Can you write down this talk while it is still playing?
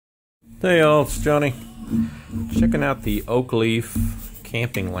Hey y'all, it's Johnny. Checking out the oak leaf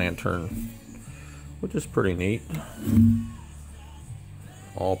camping lantern, which is pretty neat.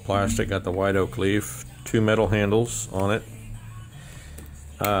 All plastic, got the white oak leaf, 2 metal handles on it,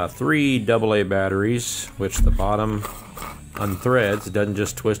 3 AA batteries, which the bottom unthreads. It doesn't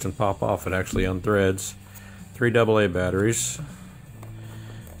just twist and pop off, it actually unthreads. 3 AA batteries.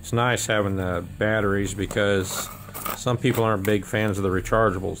 It's nice having the batteries because some people aren't big fans of the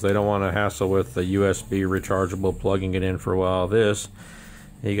rechargeables. They don't want to hassle with the USB rechargeable, plugging it in for a while. This,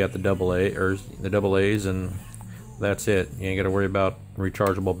 you got the AA or the AA's, and that's it. You ain't got to worry about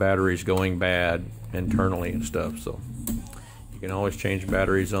rechargeable batteries going bad internally and stuff. So you can always change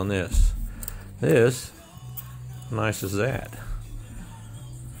batteries on this. This, nice as that.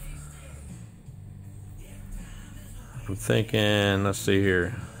 I'm thinking, let's see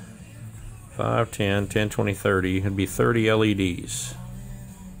here. 5, 10, 10, 20, 30. It'd be 30 LEDs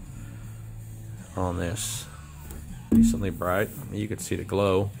on this. Decently bright. You can see the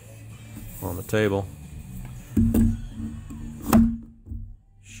glow on the table.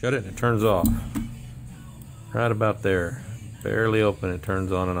 Shut it and it turns off. Right about there. Barely open, it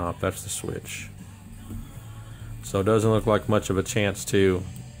turns on and off. That's the switch. So it doesn't look like much of a chance to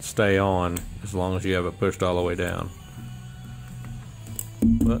stay on as long as you have it pushed all the way down.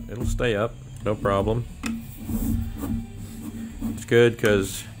 But it'll stay up, no problem. It's good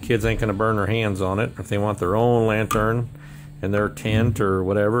because kids ain't going to burn their hands on it. If they want their own lantern in their tent or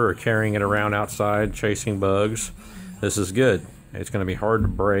whatever, or carrying it around outside chasing bugs, this is good. It's going to be hard to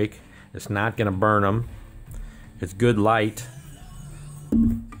break. It's not going to burn them. It's good light.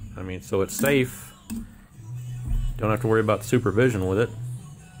 I mean, so it's safe. Don't have to worry about supervision with it.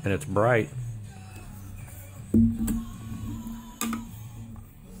 And it's bright.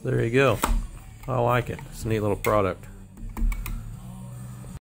 There you go. I like it. It's a neat little product.